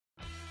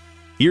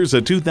Here's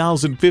a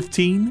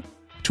 2015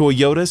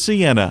 Toyota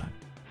Sienna.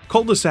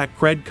 Cul-de-sac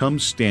cred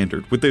comes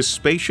standard with this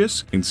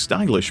spacious and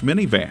stylish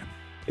minivan.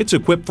 It's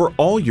equipped for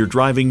all your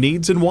driving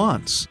needs and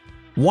wants.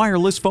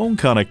 Wireless phone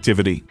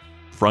connectivity,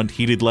 front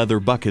heated leather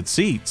bucket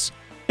seats,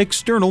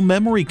 external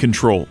memory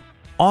control,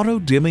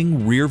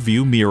 auto-dimming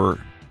rear-view mirror,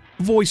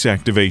 voice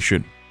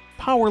activation,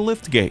 power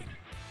liftgate,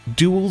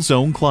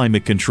 dual-zone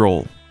climate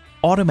control,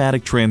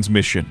 automatic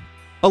transmission,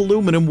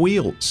 aluminum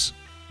wheels,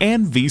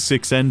 and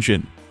V6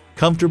 engine.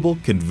 Comfortable,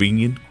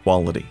 convenient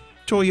quality.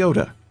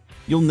 Toyota.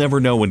 You'll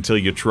never know until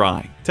you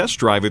try. Test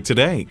drive it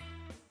today.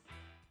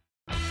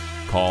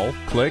 Call,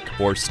 click,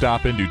 or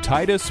stop into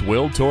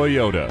Titus-Will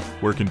Toyota.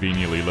 We're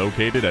conveniently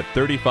located at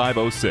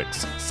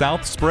 3506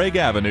 South Sprague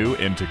Avenue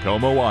in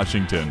Tacoma,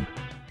 Washington.